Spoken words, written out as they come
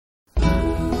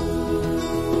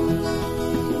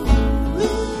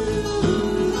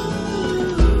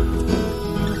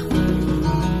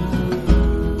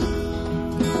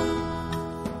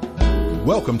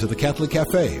Welcome to the Catholic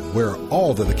Cafe, where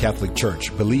all that the Catholic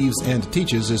Church believes and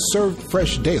teaches is served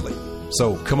fresh daily.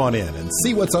 So come on in and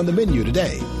see what's on the menu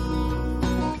today.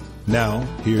 Now,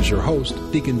 here's your host,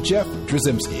 Deacon Jeff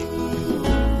Drzymski.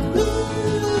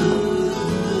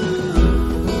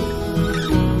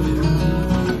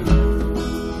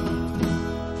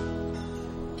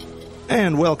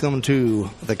 And welcome to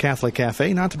the Catholic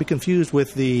Cafe, not to be confused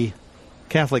with the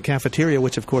Catholic Cafeteria,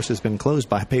 which of course has been closed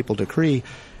by papal decree.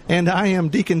 And I am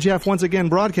Deacon Jeff, once again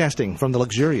broadcasting from the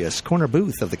luxurious corner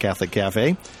booth of the Catholic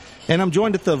Cafe. And I'm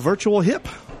joined at the virtual hip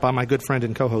by my good friend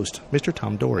and co-host, Mr.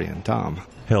 Tom Dorian. Tom.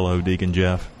 Hello, Deacon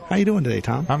Jeff. How you doing today,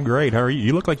 Tom? I'm great. How are you?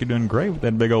 You look like you're doing great with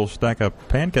that big old stack of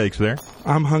pancakes there.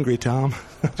 I'm hungry, Tom.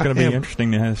 It's going to be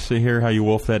interesting to hear how you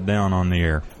wolf that down on the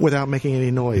air. Without making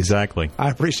any noise. Exactly. I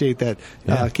appreciate that.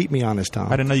 Yeah. Keep me honest, Tom.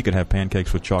 I didn't know you could have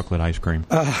pancakes with chocolate ice cream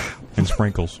and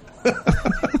sprinkles.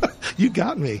 You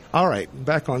got me. All right,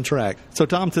 back on track. So,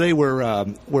 Tom, today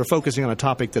we're focusing on a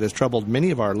topic that has troubled many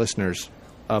of our listeners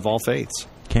of all faiths.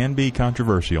 Can be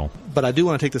controversial. But I do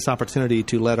want to take this opportunity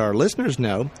to let our listeners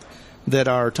know that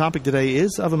our topic today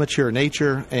is of a mature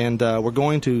nature, and we're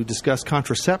going to discuss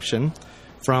contraception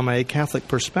from a Catholic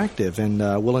perspective, and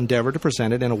we'll endeavor to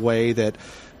present it in a way that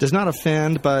does not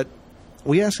offend, but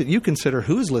we ask that you consider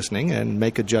who's listening and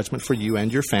make a judgment for you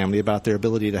and your family about their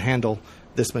ability to handle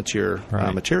this mature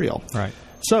material. Right.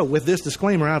 So with this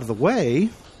disclaimer out of the way,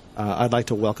 I'd like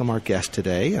to welcome our guest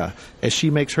today. As she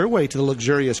makes her way to the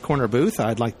luxurious corner booth,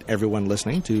 I'd like everyone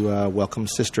listening to welcome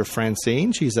Sister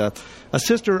Francine. She's a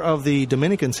sister of the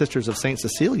Dominican Sisters of St.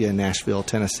 Cecilia in Nashville,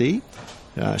 Tennessee.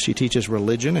 She teaches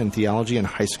religion and theology in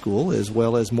high school, as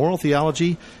well as moral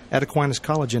theology at Aquinas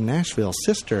College in Nashville.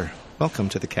 Sister, welcome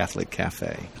to the Catholic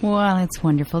Cafe. Well, it's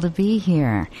wonderful to be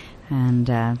here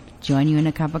and join you in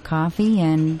a cup of coffee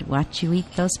and watch you eat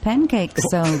those pancakes.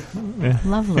 So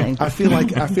lovely. I feel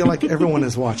like everyone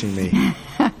is watching me.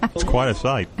 It's quite a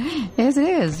sight. Yes, it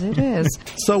is. It is.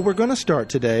 So we're going to start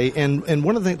today, and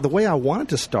one of the way I wanted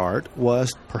to start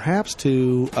was perhaps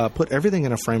to put everything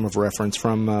in a frame of reference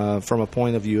from a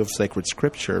point of view of sacred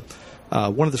Scripture.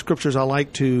 One of the scriptures I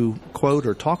like to quote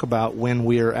or talk about when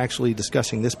we are actually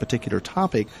discussing this particular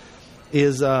topic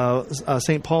is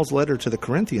St. Paul's letter to the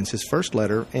Corinthians, his first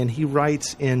letter, and he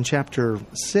writes in chapter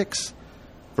 6,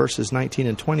 verses 19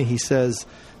 and 20, he says,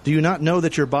 "Do you not know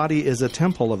that your body is a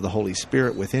temple of the Holy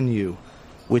Spirit within you,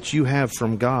 which you have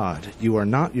from God? You are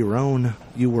not your own,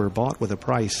 you were bought with a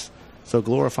price, so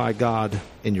glorify God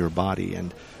in your body."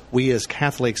 And we as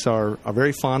Catholics are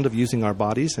very fond of using our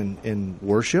bodies in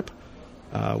worship.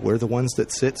 We're the ones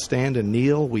that sit, stand, and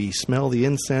kneel. We smell the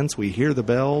incense, we hear the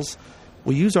bells.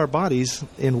 We use our bodies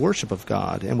in worship of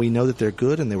God, and we know that they're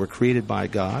good and they were created by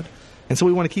God. And so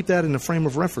we want to keep that in a frame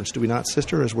of reference, do we not,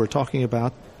 Sister, as we're talking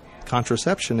about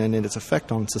contraception and its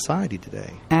effect on society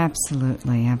today?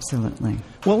 Absolutely, absolutely.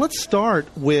 Well, let's start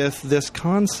with this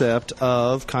concept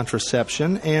of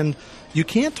contraception. And you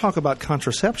can't talk about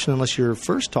contraception unless you're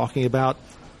first talking about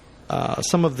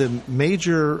some of the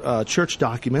major church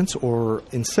documents, or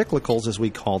encyclicals as we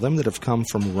call them, that have come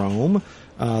from Rome,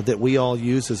 that we all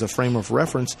use as a frame of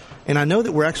reference. And I know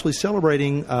that we're actually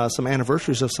celebrating some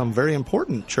anniversaries of some very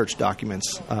important church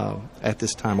documents at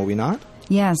this time, are we not?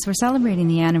 Yes, we're celebrating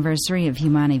the anniversary of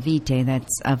Humanae Vitae,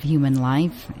 that's of human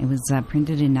life. It was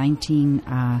printed in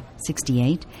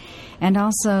 1968. And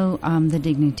also the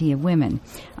Dignity of Women.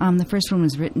 The first one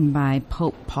was written by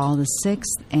Pope Paul VI,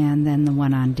 and then the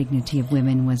one on Dignity of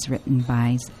Women was written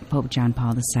by Pope John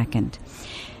Paul II.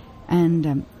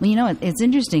 And, it's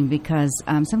interesting because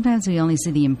sometimes we only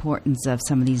see the importance of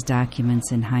some of these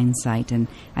documents in hindsight, and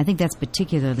I think that's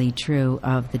particularly true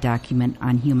of the document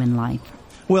on human life.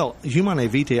 Well, Humanae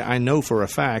Vitae, I know for a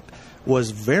fact, was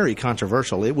very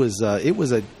controversial. It was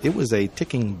a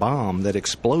ticking bomb that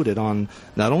exploded on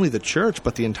not only the church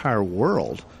but the entire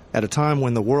world at a time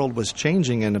when the world was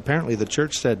changing, and apparently the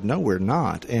church said, no, we're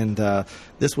not. And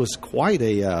this was quite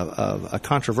a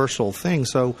controversial thing.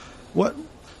 So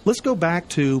let's go back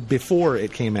to before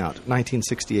it came out,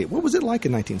 1968. What was it like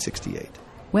in 1968?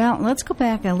 Well, let's go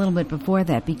back a little bit before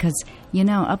that because,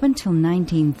 up until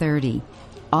 1930,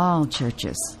 all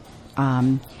churches,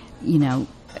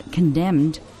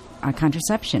 condemned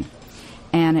contraception.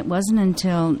 And it wasn't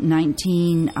until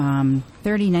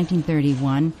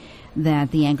 1931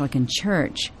 that the Anglican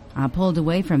Church pulled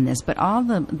away from this. But all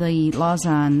the laws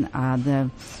on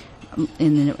around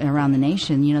the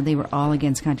nation, they were all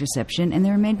against contraception, and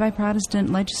they were made by Protestant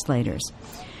legislators.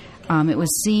 It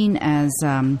was seen as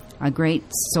a great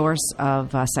source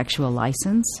of sexual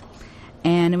license,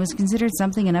 and it was considered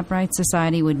something an upright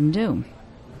society wouldn't do.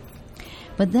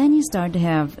 But then you start to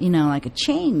have, like a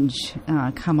change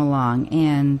come along.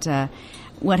 And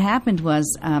what happened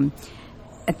was,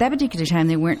 at that particular time,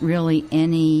 there weren't really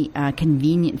any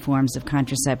convenient forms of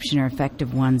contraception or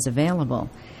effective ones available.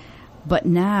 But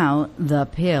now the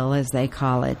pill, as they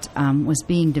call it, was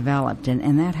being developed,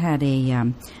 and that had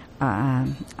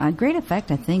a great effect,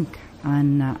 I think,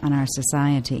 on our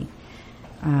society.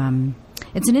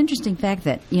 It's an interesting fact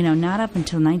that, not up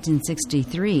until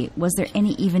 1963 was there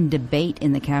any even debate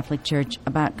in the Catholic Church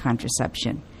about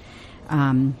contraception.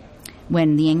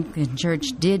 When the Anglican Church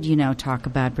did, talk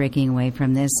about breaking away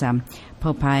from this,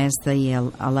 Pope Pius XI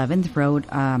wrote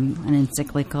an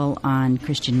encyclical on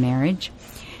Christian marriage,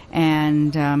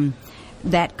 and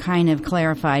that kind of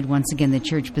clarified once again the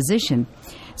church position.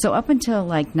 So up until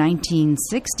like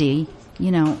 1960,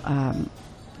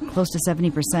 close to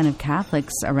 70% of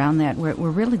Catholics around that were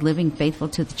really living faithful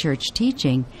to the church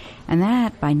teaching, and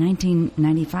that by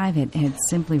 1995 had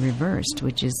simply reversed,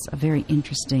 which is a very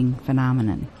interesting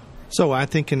phenomenon. So I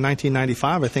think in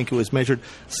 1995, I think it was measured.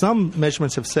 Some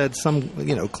measurements have said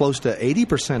close to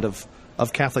 80%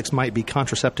 of Catholics might be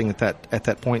contracepting at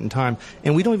that point in time,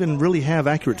 and we don't even really have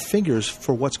accurate figures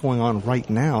for what's going on right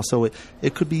now. So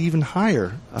it could be even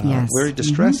higher. Yes. Very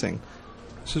distressing. Mm-hmm.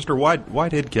 Sister, why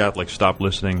did Catholics stop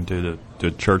listening to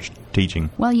church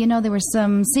teaching? Well, there were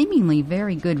some seemingly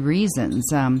very good reasons.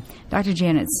 Dr.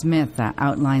 Janet Smith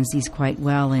outlines these quite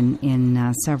well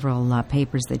in several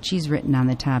papers that she's written on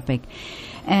the topic.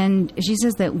 And she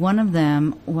says that one of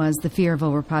them was the fear of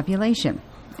overpopulation.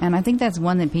 And I think that's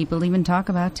one that people even talk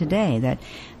about today, that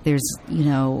there's,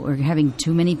 we're having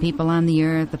too many people on the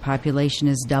earth, the population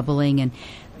is doubling. And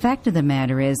the fact of the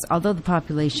matter is, although the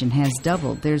population has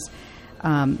doubled, there's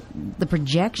the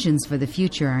projections for the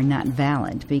future are not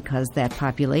valid, because that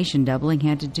population doubling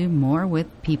had to do more with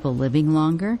people living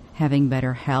longer, having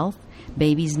better health,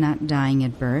 babies not dying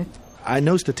at birth. I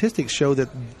know statistics show that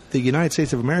the United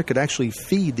States of America could actually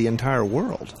feed the entire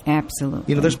world.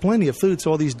 Absolutely. There's plenty of food,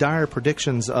 so all these dire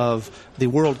predictions of the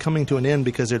world coming to an end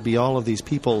because there'd be all of these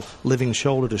people living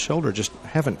shoulder to shoulder just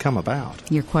haven't come about.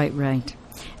 You're quite right.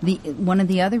 One of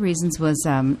the other reasons was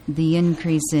the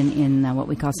increase in what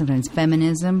we call sometimes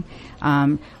feminism.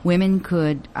 Women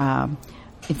could,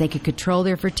 if they could control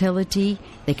their fertility,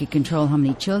 they could control how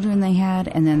many children they had,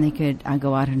 and then they could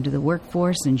go out into the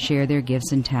workforce and share their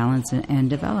gifts and talents and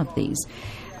develop these,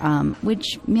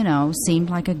 which, seemed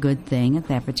like a good thing at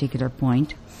that particular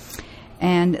point.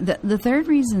 And the third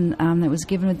reason that was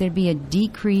given was there'd be a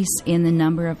decrease in the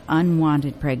number of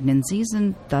unwanted pregnancies,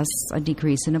 and thus a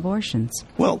decrease in abortions.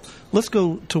 Well, let's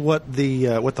go to what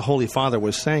the Holy Father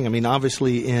was saying. I mean,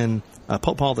 obviously, in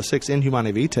Pope Paul VI in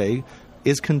Humanae Vitae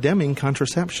is condemning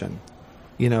contraception.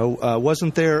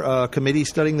 Wasn't there a committee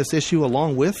studying this issue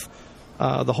along with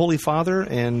the Holy Father,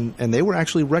 and they were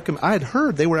actually I had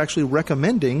heard they were actually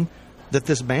recommending that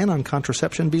this ban on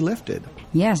contraception be lifted.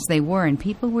 Yes, they were, and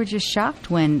people were just shocked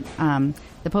when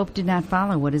the Pope did not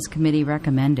follow what his committee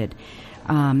recommended.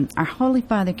 Our Holy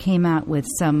Father came out with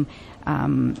some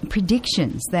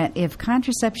predictions that if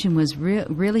contraception was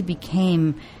really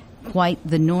became quite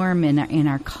the norm in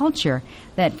our culture,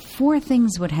 that 4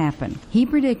 things would happen. He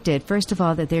predicted, first of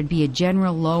all, that there'd be a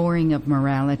general lowering of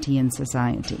morality in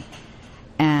society.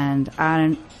 And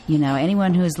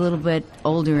anyone who's a little bit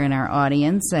older in our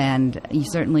audience, and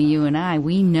certainly you and I,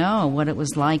 we know what it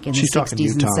was like in the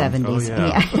 60s and 70s. Oh,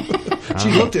 yeah.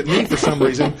 She looked at me for some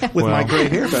reason with my gray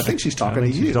hair, but I think she's talking to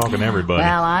you. She's talking to everybody.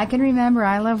 Well, I can remember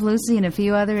I Love Lucy and a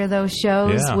few other of those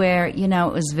shows where,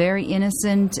 it was very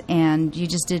innocent and you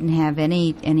just didn't have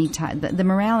any the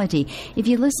morality. If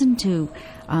you listen to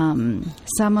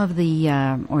some of the,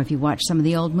 or if you watch some of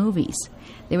the old movies,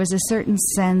 there was a certain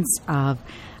sense of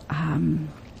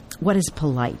what is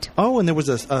polite. Oh, and there was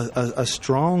a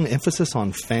strong emphasis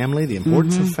on family, the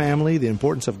importance of family, the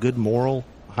importance of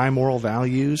high moral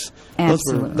values.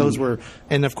 Absolutely. Those were,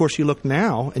 and of course you look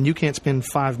now, and you can't spend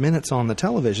 5 minutes on the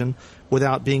television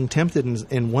without being tempted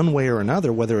in one way or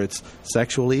another, whether it's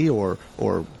sexually or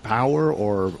power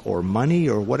or money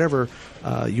or whatever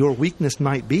your weakness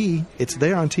might be. It's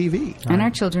there on TV. And our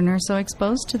children are so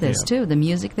exposed to this, too. The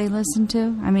music they listen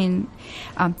to. I mean,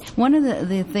 one of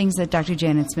the things that Dr.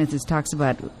 Janet Smith talks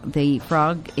about, the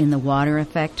frog in the water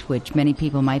effect, which many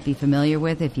people might be familiar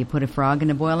with. If you put a frog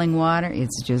in boiling water,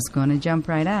 it's just going to jump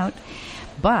right out.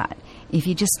 But if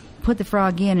you just put the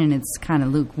frog in and it's kind of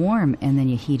lukewarm, and then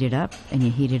you heat it up, and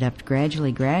you heat it up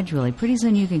gradually, pretty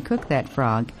soon you can cook that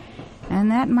frog.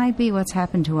 And that might be what's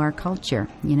happened to our culture.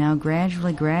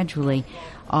 Gradually,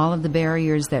 all of the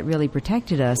barriers that really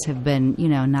protected us have been,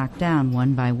 knocked down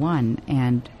one by one.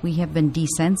 And we have been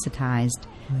desensitized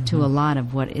to a lot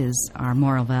of what is our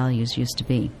moral values used to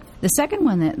be. The second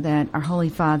one that our Holy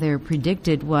Father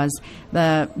predicted was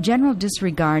the general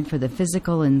disregard for the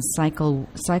physical and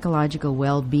psychological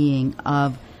well-being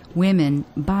of women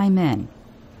by men.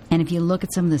 And if you look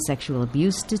at some of the sexual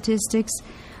abuse statistics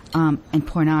and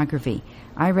pornography,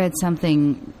 I read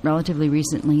something relatively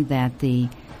recently that the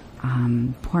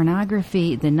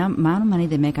pornography, the amount of money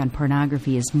they make on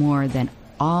pornography is more than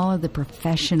all of the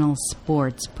professional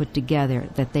sports put together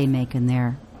that they make in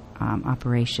their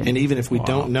operation. And even if we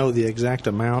don't know the exact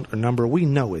amount or number, we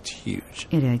know it's huge.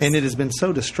 It is. And it has been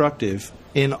so destructive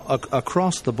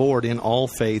across the board in all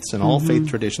faiths and all faith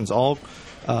traditions.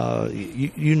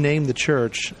 You name the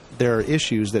church, there are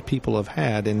issues that people have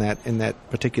had in that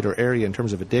particular area in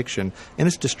terms of addiction, and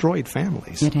it's destroyed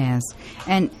families. It has.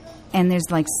 And there's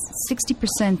like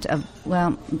 60% of,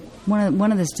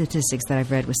 one of the statistics that I've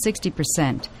read was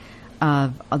 60%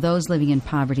 of those living in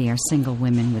poverty are single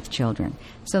women with children.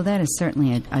 So that is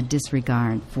certainly a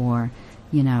disregard for,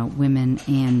 women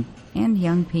and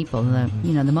young people,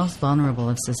 the most vulnerable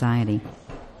of society.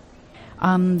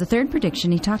 The third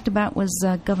prediction he talked about was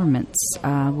governments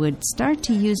would start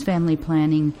to use family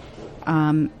planning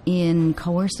in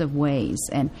coercive ways.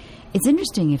 And it's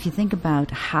interesting if you think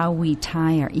about how we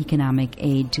tie our economic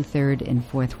aid to third and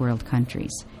fourth world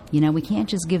countries. We can't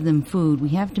just give them food. We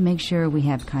have to make sure we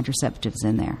have contraceptives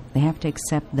in there. They have to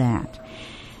accept that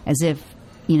as if,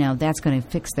 that's going to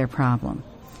fix their problem.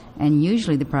 And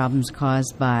usually the problem's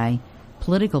caused by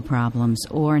political problems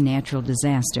or natural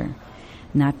disaster,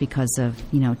 not because of,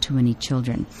 too many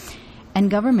children. And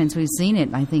governments, we've seen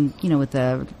it, I think, with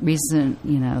the recent,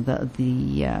 the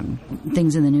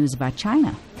things in the news about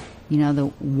China.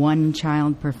 The one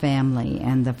child per family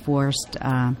and the forced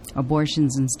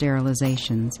abortions and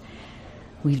sterilizations.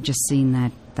 We've just seen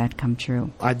that come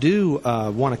true. I do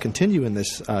want to continue in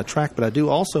this track, but I do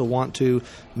also want to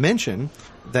mention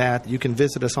that you can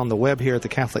visit us on the web here at the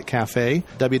Catholic Cafe.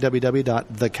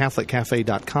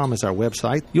 www.thecatholiccafe.com is our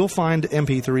website. You'll find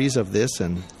MP3s of this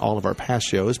and all of our past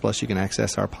shows, plus you can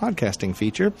access our podcasting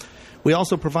feature. We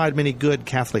also provide many good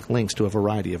Catholic links to a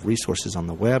variety of resources on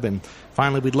the web. And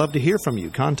finally, we'd love to hear from you.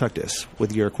 Contact us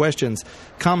with your questions,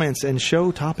 comments, and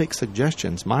show topic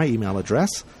suggestions. My email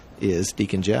address is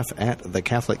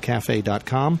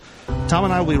deaconjeff@thecatholiccafe.com. Tom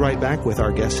and I will be right back with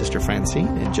our guest, Sister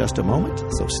Francine, in just a moment,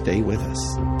 so stay with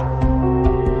us.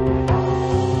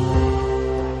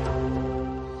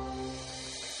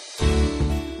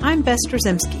 I'm Bess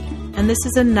Drzymski, and this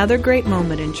is another great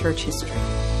moment in church history.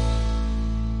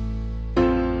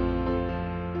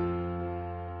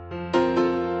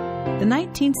 The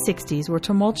 1960s were a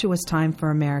tumultuous time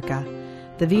for America.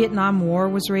 The Vietnam War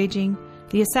was raging.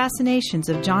 The assassinations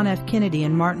of John F. Kennedy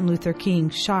and Martin Luther King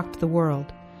shocked the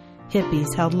world.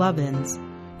 Hippies held love-ins.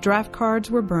 Draft cards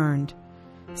were burned.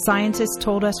 Scientists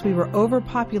told us we were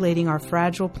overpopulating our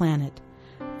fragile planet.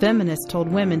 Feminists told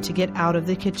women to get out of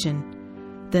the kitchen.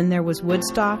 Then there was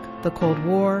Woodstock, the Cold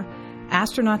War,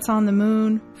 astronauts on the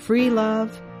moon, free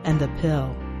love, and the pill.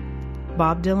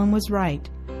 Bob Dylan was right.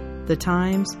 The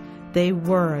times, they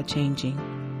were a-changing.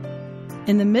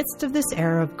 In the midst of this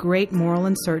era of great moral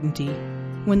uncertainty,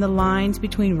 when the lines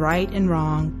between right and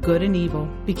wrong, good and evil,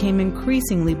 became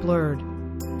increasingly blurred,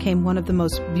 came one of the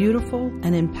most beautiful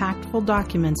and impactful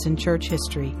documents in church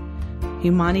history,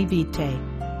 Humani Vitae,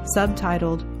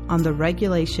 subtitled On the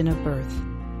Regulation of Birth.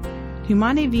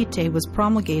 Humani Vitae was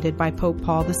promulgated by Pope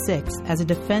Paul VI as a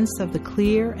defense of the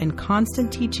clear and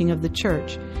constant teaching of the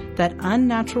Church that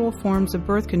unnatural forms of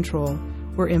birth control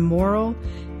were immoral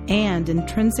and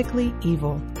intrinsically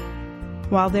evil.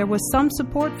 While there was some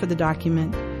support for the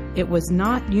document, it was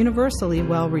not universally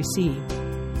well received.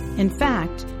 In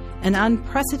fact, an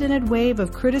unprecedented wave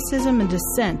of criticism and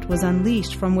dissent was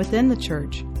unleashed from within the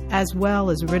Church, as well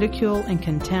as ridicule and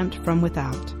contempt from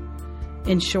without.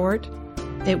 In short,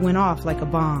 it went off like a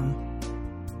bomb.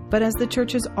 But as the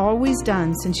Church has always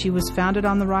done since she was founded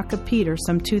on the Rock of Peter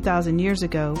some 2,000 years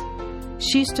ago,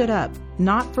 she stood up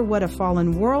not for what a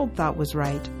fallen world thought was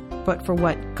right, but for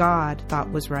what God thought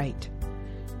was right.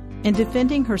 In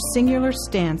defending her singular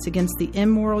stance against the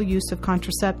immoral use of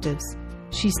contraceptives,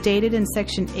 she stated in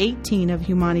Section 18 of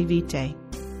Humani Vitae,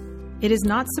 "It is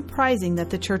not surprising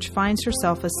that the Church finds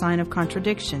herself a sign of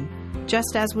contradiction,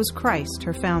 just as was Christ,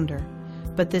 her founder.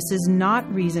 But this is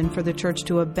not reason for the Church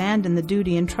to abandon the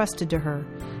duty entrusted to her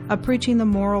of preaching the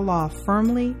moral law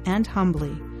firmly and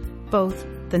humbly, both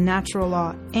the natural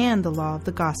law and the law of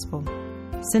the gospel.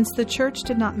 Since the Church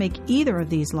did not make either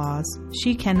of these laws,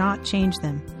 she cannot change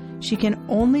them. She can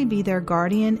only be their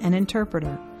guardian and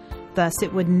interpreter. Thus,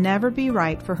 it would never be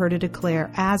right for her to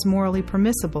declare as morally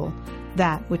permissible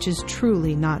that which is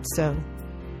truly not so.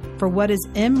 For what is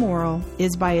immoral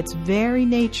is by its very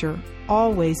nature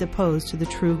always opposed to the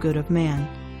true good of man.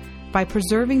 By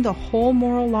preserving the whole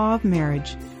moral law of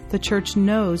marriage, the Church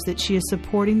knows that she is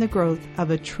supporting the growth of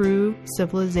a true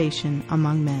civilization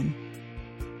among men.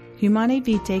 Humanae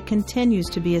Vitae continues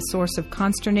to be a source of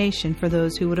consternation for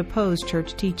those who would oppose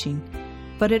Church teaching,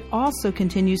 but it also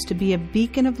continues to be a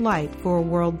beacon of light for a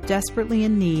world desperately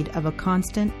in need of a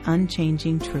constant,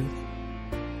 unchanging truth.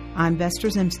 I'm Bess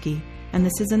Drzymski, and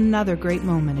this is another great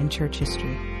moment in church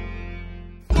history.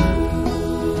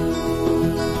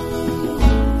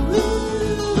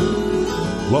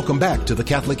 Welcome back to the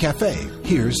Catholic Cafe.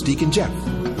 Here's Deacon Jeff.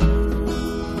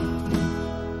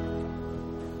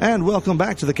 And welcome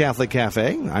back to the Catholic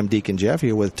Cafe. I'm Deacon Jeff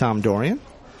here with Tom Dorian.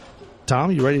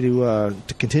 Tom, you ready to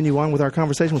continue on with our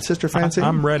conversation with Sister Francine?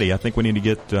 I'm ready. I think we need to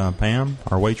get Pam,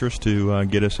 our waitress, to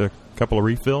get us a couple of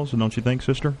refills, don't you think,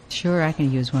 Sister? Sure, I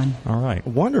can use one. All right.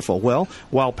 Wonderful. Well,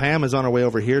 while Pam is on her way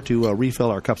over here to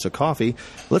refill our cups of coffee,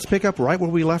 let's pick up right where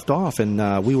we left off.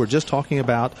 And we were just talking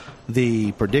about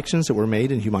the predictions that were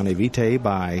made in Humanae Vitae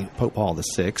by Pope Paul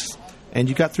VI. And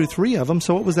you got through 3 of them.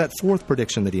 So what was that 4th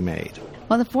prediction that he made?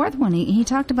 Well, the 4th one, he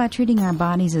talked about treating our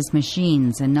bodies as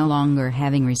machines and no longer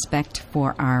having respect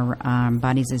for our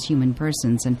bodies as human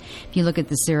persons. And if you look at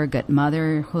the surrogate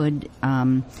motherhood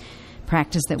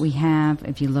practice that we have,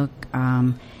 if you look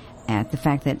at the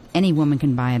fact that any woman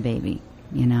can buy a baby,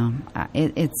 you know,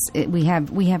 we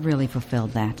have really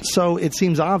fulfilled that. So it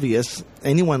seems obvious,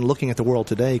 anyone looking at the world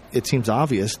today, it seems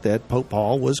obvious that Pope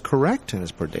Paul was correct in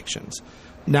his predictions.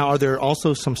 Now, are there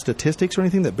also some statistics or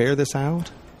anything that bear this out?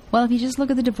 Well, if you just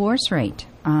look at the divorce rate,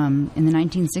 in the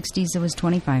 1960s it was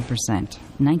 25%.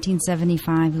 In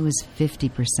 1975 it was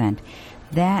 50%.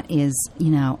 That is,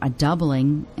 a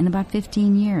doubling in about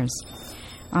 15 years.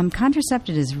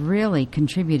 Contraception has really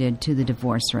contributed to the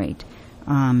divorce rate.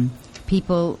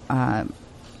 People are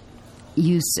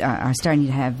starting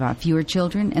to have fewer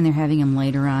children, and they're having them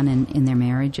later on in their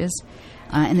marriages.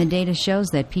 And the data shows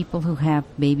that people who have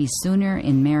babies sooner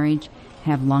in marriage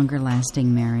have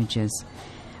longer-lasting marriages.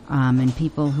 And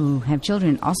people who have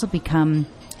children also become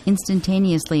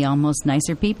instantaneously almost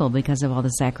nicer people because of all the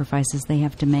sacrifices they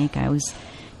have to make. I always,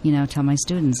 tell my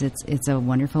students it's a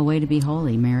wonderful way to be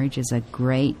holy. Marriage is a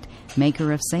great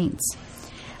maker of saints.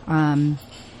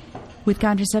 With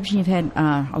contraception, you've had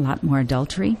a lot more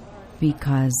adultery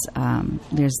because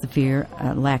there's the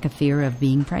lack of fear of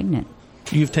being pregnant.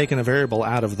 You've taken a variable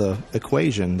out of the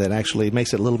equation that actually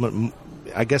makes it a little bit,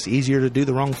 I guess, easier to do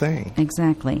the wrong thing.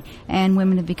 Exactly. And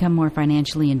women have become more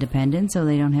financially independent, so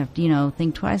they don't have to,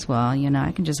 think twice. Well,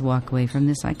 I can just walk away from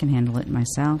this. I can handle it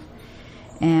myself.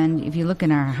 And if you look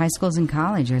in our high schools and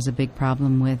college, there's a big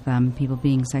problem with people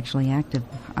being sexually active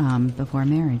before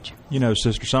marriage.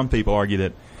 Sister, some people argue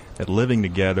that living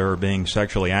together or being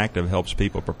sexually active helps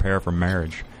people prepare for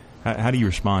marriage. How do you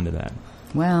respond to that?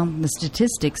 Well, the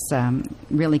statistics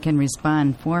really can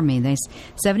respond for me.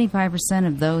 75%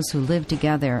 of those who live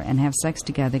together and have sex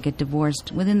together get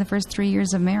divorced within the first 3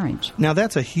 years of marriage. Now,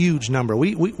 that's a huge number.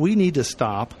 We need to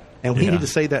stop, and we need to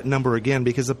say that number again,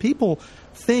 because the people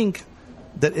think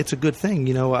that it's a good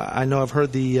thing. I know I've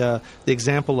heard the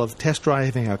example of test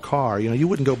driving a car. You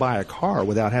wouldn't go buy a car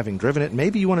without having driven it.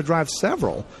 Maybe you want to drive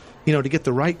several, to get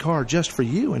the right car just for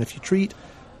you. And if you treat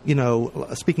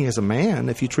speaking as a man,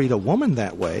 if you treat a woman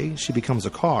that way, she becomes a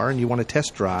car and you want to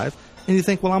test drive and you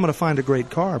think, well, I'm going to find a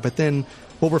great car. But then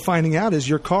what we're finding out is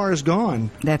your car is gone.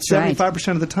 That's 75%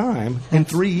 of the time in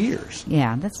 3 years.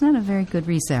 Yeah, that's not a very good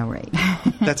resale rate.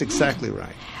 That's exactly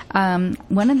right.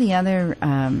 One of the other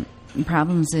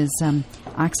problems is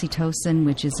oxytocin,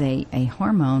 which is a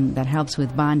hormone that helps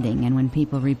with bonding. And when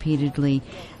people repeatedly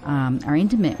are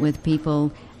intimate with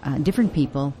people, different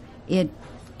people, it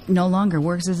no longer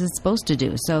works as it's supposed to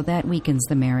do, so that weakens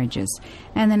the marriages.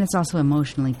 And then it's also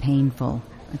emotionally painful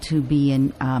to be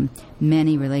in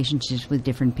many relationships with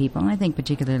different people, and I think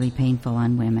particularly painful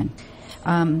on women.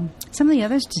 Some of the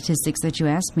other statistics that you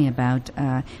asked me about,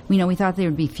 we thought there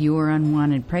would be fewer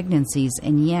unwanted pregnancies,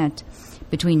 and yet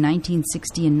between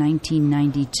 1960 and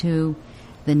 1992,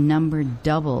 the number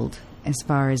doubled as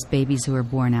far as babies who were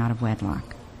born out of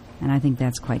wedlock, and I think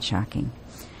that's quite shocking.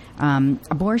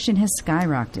 Abortion has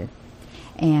skyrocketed,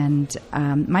 and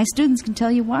my students can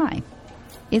tell you why.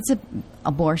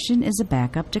 Abortion is a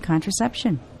backup to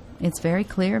contraception. It's very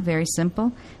clear, very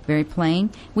simple, very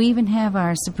plain. We even have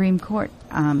our Supreme Court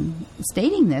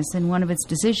stating this in one of its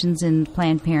decisions in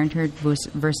Planned Parenthood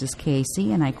versus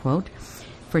Casey, and I quote,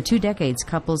 "For 2 decades,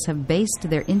 couples have based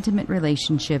their intimate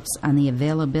relationships on the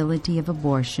availability of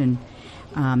abortion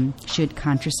should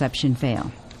contraception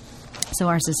fail." So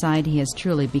our society has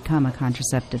truly become a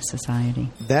contraceptive society.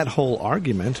 That whole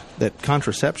argument that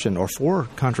contraception or for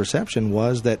contraception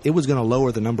was that it was going to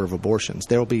lower the number of abortions.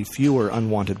 There will be fewer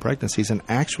unwanted pregnancies, and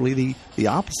actually the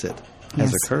opposite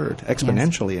has occurred,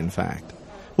 exponentially, in fact.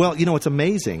 Well, it's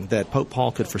amazing that Pope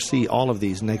Paul could foresee all of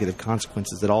these negative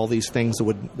consequences, that all these things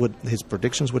his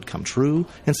predictions would come true.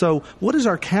 And so what is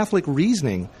our Catholic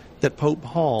reasoning that Pope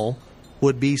Paul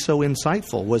would be so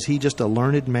insightful? Was he just a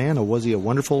learned man, or was he a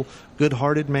wonderful,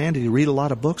 good-hearted man? Did he read a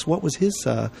lot of books? What was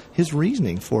his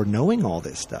reasoning for knowing all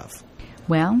this stuff?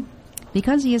 Well,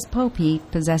 because he is Pope, he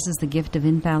possesses the gift of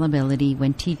infallibility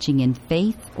when teaching in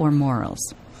faith or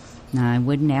morals. Now, I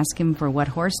wouldn't ask him for what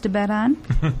horse to bet on,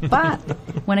 but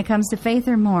when it comes to faith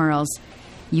or morals,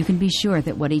 you can be sure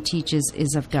that what he teaches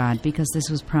is of God, because this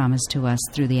was promised to us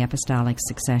through the apostolic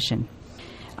succession.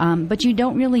 But you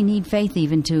don't really need faith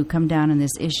even to come down on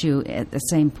this issue at the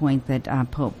same point that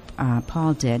Pope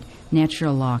Paul did.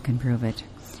 Natural law can prove it.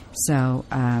 So,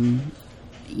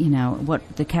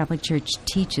 what the Catholic Church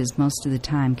teaches most of the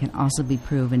time can also be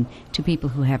proven to people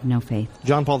who have no faith.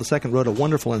 John Paul II wrote a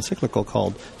wonderful encyclical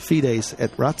called Fides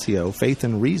et Ratio, Faith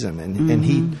and Reason, and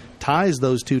he ties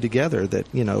those two together,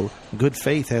 that, good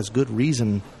faith has good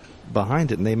reason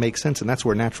behind it, and they make sense, and that's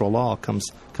where natural law comes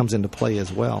into play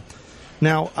as well.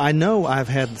 Now, I know I've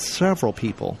had several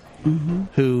people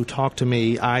who talk to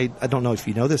me. I don't know if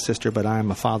you know this, sister, but I'm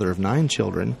a father of 9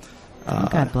 children.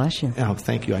 God bless you. Oh,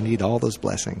 thank you. I need all those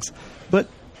blessings. But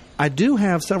I do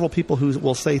have several people who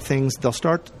will say things. They'll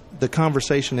start the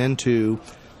conversation into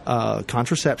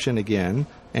contraception again,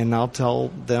 and I'll tell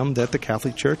them that the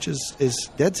Catholic Church is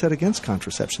dead set against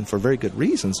contraception for very good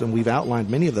reasons, and we've outlined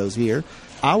many of those here.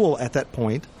 I will, at that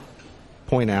point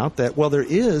out that, well, there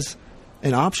is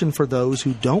an option for those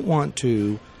who don't want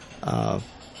to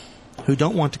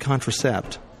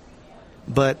contracept,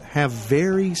 but have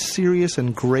very serious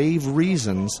and grave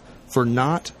reasons for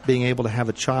not being able to have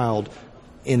a child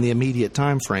in the immediate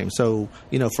time frame. So,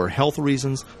 for health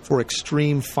reasons, for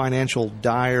extreme financial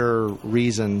dire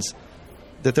reasons,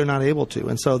 that they're not able to.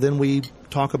 And so then we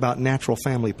talk about natural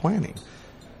family planning.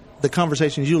 The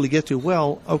conversations usually get to,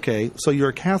 well, okay, so you're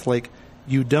a Catholic,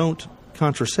 you don't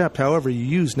contracept, however, you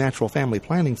use natural family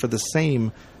planning for the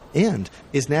same end.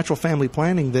 Is natural family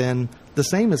planning then the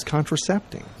same as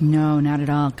contracepting? No, not at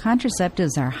all.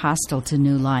 Contraceptives are hostile to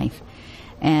new life.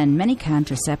 And many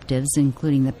contraceptives,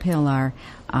 including the pill, are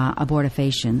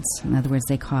abortifacients. In other words,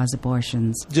 they cause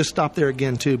abortions. Just stop there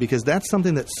again, too, because that's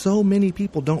something that so many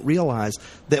people don't realize,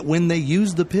 that when they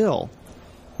use the pill,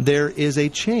 there is a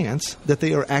chance that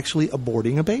they are actually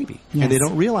aborting a baby. Yes. And they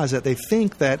don't realize that. They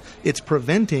think that it's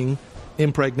preventing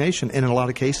impregnation, and in a lot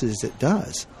of cases it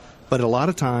does. But a lot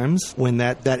of times when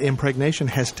that impregnation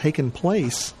has taken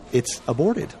place, it's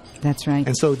aborted. That's right.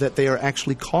 And so that they are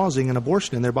actually causing an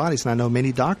abortion in their bodies. And I know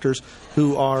many doctors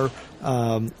who are,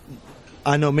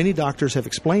 many doctors have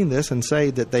explained this and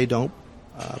say that they don't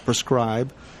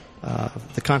prescribe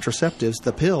the contraceptives,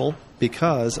 the pill,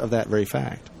 because of that very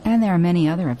fact. And there are many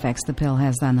other effects the pill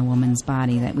has on the woman's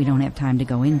body that we don't have time to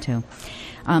go into.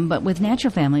 But with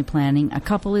natural family planning, a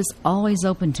couple is always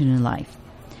open to new life.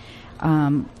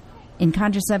 In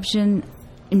contraception,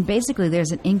 and basically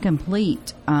there's an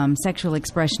incomplete sexual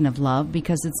expression of love,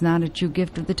 because it's not a true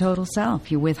gift of the total self.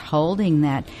 You're withholding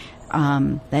that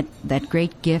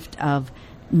great gift of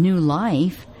new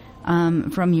life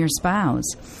from your spouse.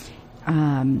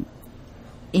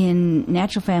 In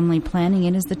natural family planning,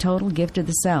 it is the total gift of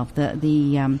the self,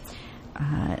 the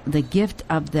gift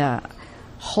of the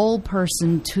whole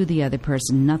person to the other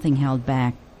person, nothing held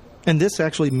back. And this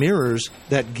actually mirrors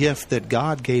that gift that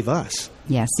God gave us.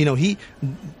 Yes. The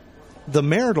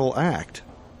marital act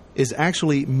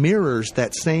actually mirrors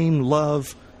that same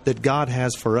love that God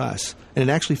has for us. And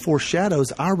it actually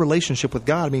foreshadows our relationship with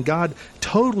God. I mean, God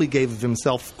totally gave of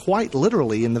himself, quite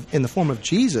literally, in the form of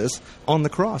Jesus on the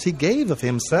cross. He gave of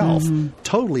himself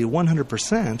totally,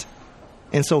 100%.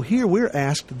 And so here we're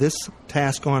asked this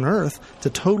task on earth to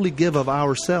totally give of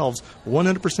ourselves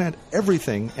 100%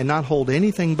 everything and not hold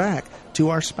anything back to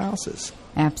our spouses.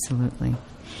 Absolutely.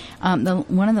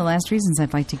 One of the last reasons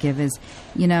I'd like to give is,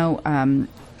 when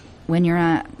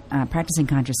you're practicing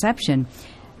contraception,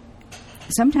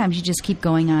 sometimes you just keep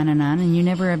going on and you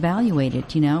never evaluate it.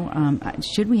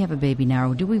 Should we have a baby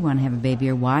now, or do we want to have a baby,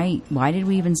 or why did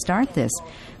we even start this?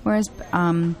 Whereas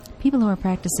people who are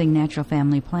practicing natural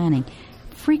family planning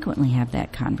frequently have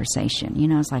that conversation.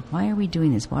 It's like, why are we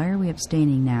doing this? Why are we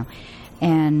abstaining now?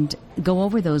 And go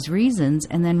over those reasons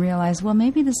and then realize, well,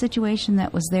 maybe the situation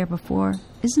that was there before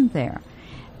isn't there.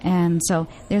 And so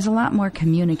there's a lot more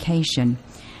communication.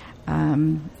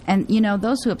 And,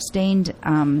 those who abstained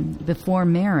before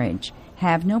marriage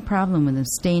have no problem with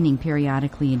abstaining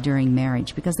periodically during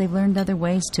marriage because they've learned other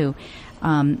ways to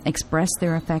express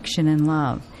their affection and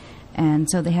love. And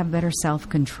so they have better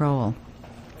self-control.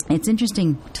 It's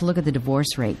interesting to look at the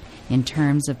divorce rate in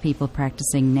terms of people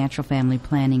practicing natural family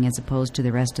planning as opposed to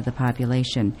the rest of the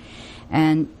population.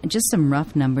 And just some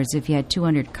rough numbers, if you had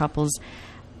 200 couples,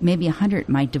 maybe 100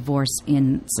 might divorce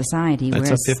in society. That's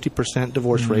a 50%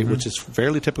 divorce rate, which is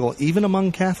fairly typical, even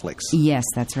among Catholics. Yes,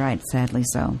 that's right, sadly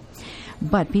so.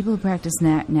 But people who practice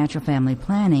natural family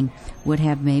planning would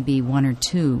have maybe 1 or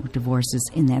 2 divorces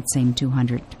in that same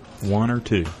 200. 1 or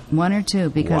 2? 1 or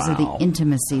 2 because of the Wow.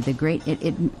 intimacy, the great.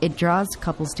 It draws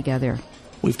couples together.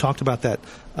 We've talked about that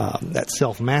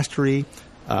self-mastery,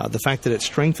 the fact that it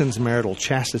strengthens marital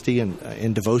chastity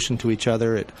and devotion to each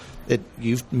other.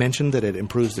 You've mentioned that it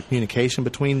improves the communication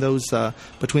between those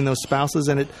spouses,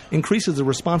 and it increases the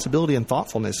responsibility and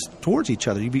thoughtfulness towards each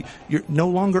other. You're no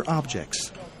longer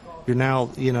objects. You're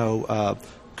now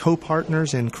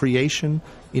co-partners in creation.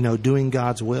 Doing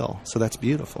God's will. So that's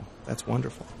beautiful. That's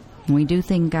wonderful. When we do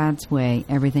things God's way,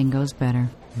 everything goes better.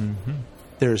 Mm-hmm.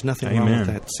 There is nothing wrong with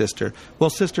that, sister.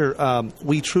 Well, sister,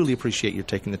 we truly appreciate you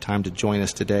taking the time to join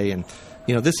us today. And,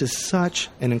 this is such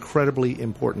an incredibly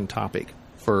important topic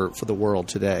for the world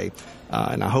today.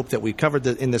 And I hope that we covered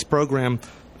in this program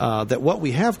that what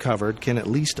we have covered can at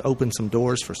least open some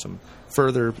doors for some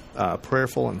further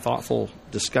prayerful and thoughtful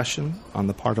discussion on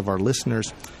the part of our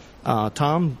listeners.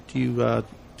 Tom, do you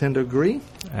tend to agree?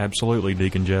 Absolutely,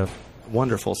 Deacon Jeff.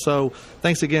 Wonderful. So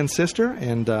thanks again, sister.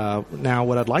 And now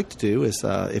what I'd like to do is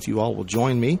if you all will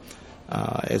join me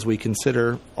as we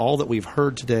consider all that we've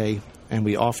heard today and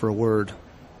we offer a word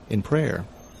in prayer.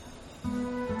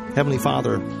 Heavenly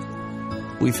Father,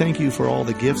 we thank you for all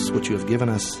the gifts which you have given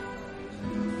us,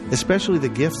 especially the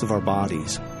gifts of our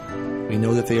bodies. We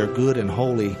know that they are good and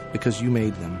holy because you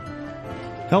made them.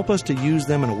 Help us to use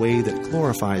them in a way that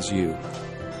glorifies you,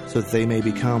 so that they may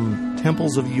become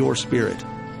temples of your Spirit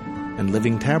and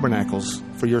living tabernacles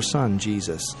for your Son,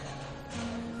 Jesus.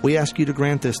 We ask you to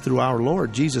grant this through our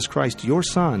Lord Jesus Christ, your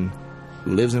Son,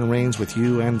 who lives and reigns with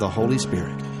you and the Holy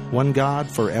Spirit, one God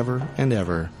forever and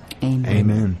ever. Amen.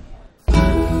 Amen.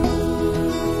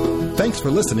 Thanks for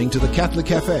listening to the Catholic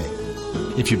Cafe.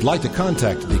 If you'd like to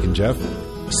contact Deacon Jeff,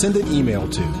 send an email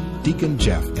to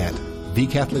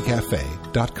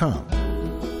deaconjeff@thecatholiccafe.com.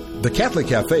 The Catholic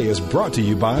Cafe is brought to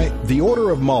you by the Order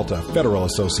of Malta Federal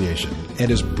Association and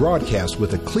is broadcast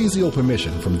with ecclesial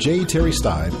permission from J. Terry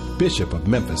Stive, Bishop of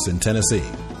Memphis in Tennessee.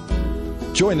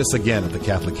 Join us again at the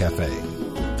Catholic Cafe.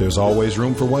 There's always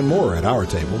room for one more at our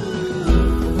table.